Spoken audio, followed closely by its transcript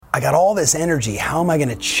I got all this energy. How am I going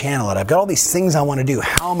to channel it? I've got all these things I want to do.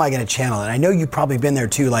 How am I going to channel it? And I know you've probably been there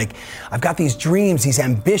too. Like, I've got these dreams, these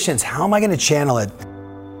ambitions. How am I going to channel it?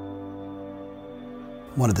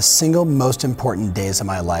 One of the single most important days of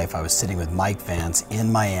my life, I was sitting with Mike Vance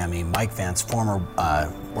in Miami. Mike Vance,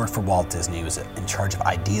 worked for Walt Disney. He was in charge of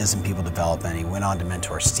ideas and people development. He went on to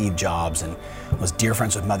mentor Steve Jobs and was dear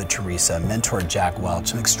friends with Mother Teresa, mentored Jack Welch,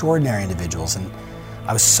 some extraordinary individuals. And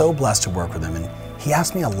I was so blessed to work with him. And he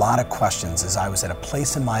asked me a lot of questions as I was at a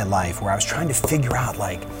place in my life where I was trying to figure out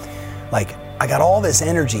like I got all this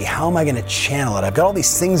energy. How am I going to channel it? I've got all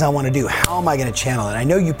these things I want to do. How am I going to channel it? And I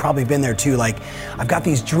know you've probably been there too. Like, I've got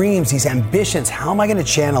these dreams, these ambitions. How am I going to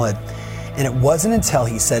channel it? And it wasn't until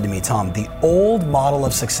he said to me, Tom, the old model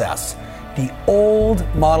of success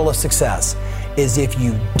is if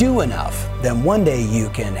you do enough, then one day you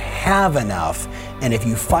can have enough. And if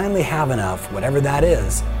you finally have enough, whatever that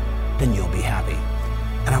is, then you'll be happy.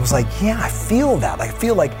 And I was like, yeah, I feel that. I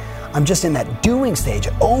feel like I'm just in that doing stage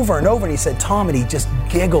over and over. And he said, Tom, and he just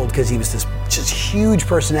giggled because he was this just huge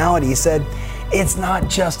personality. He said, it's not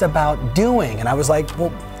just about doing. And I was like, well,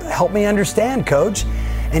 help me understand, coach.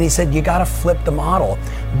 And he said, you got to flip the model.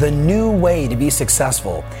 The new way to be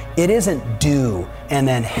successful, it isn't do and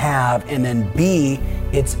then have and then be,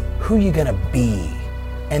 it's who you're going to be.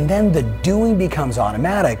 And then the doing becomes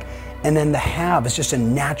automatic. And then the have is just a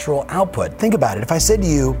natural output. Think about it. If I said to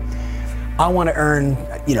you, I want to earn,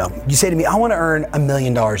 you say to me, I want to earn $1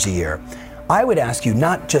 million a year. I would ask you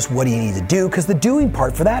not just what do you need to do, because the doing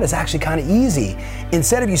part for that is actually kind of easy.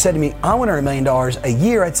 Instead of you said to me, I want to earn $1 million a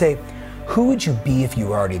year, I'd say, who would you be if you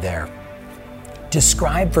were already there?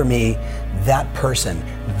 Describe for me that person,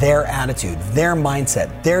 their attitude, their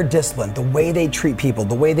mindset, their discipline, the way they treat people,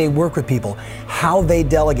 the way they work with people, how they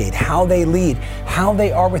delegate, how they lead, how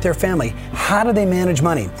they are with their family, how do they manage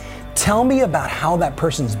money? Tell me about how that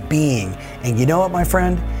person's being. And you know what, my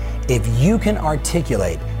friend? If you can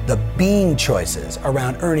articulate the being choices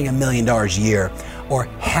around earning $1 million a year, or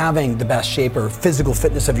having the best shape or physical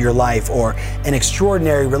fitness of your life, or an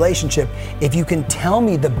extraordinary relationship, if you can tell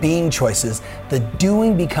me the being choices, the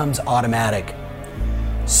doing becomes automatic.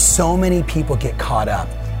 So many people get caught up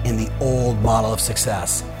in the old model of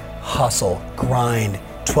success. Hustle, grind,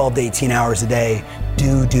 12 to 18 hours a day,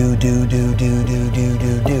 do.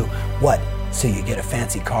 What? So you get a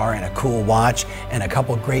fancy car and a cool watch and a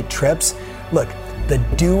couple great trips? Look, the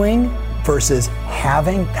doing versus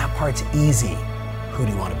having, that part's easy. Who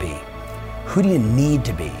do you want to be? Who do you need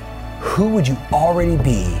to be? Who would you already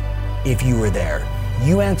be if you were there?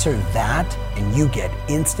 You answer that and you get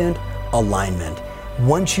instant alignment.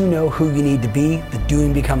 Once you know who you need to be, the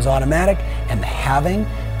doing becomes automatic and the having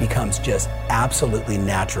becomes just absolutely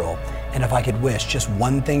natural. And if I could wish just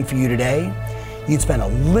one thing for you today, you'd spend a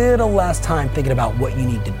little less time thinking about what you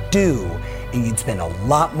need to do, and you'd spend a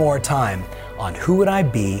lot more time on who would I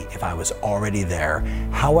be if I was already there?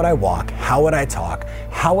 How would I walk? How would I talk?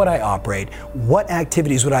 How would I operate? What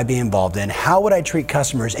activities would I be involved in? How would I treat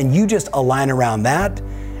customers? And you just align around that,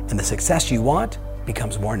 and the success you want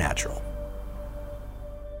becomes more natural.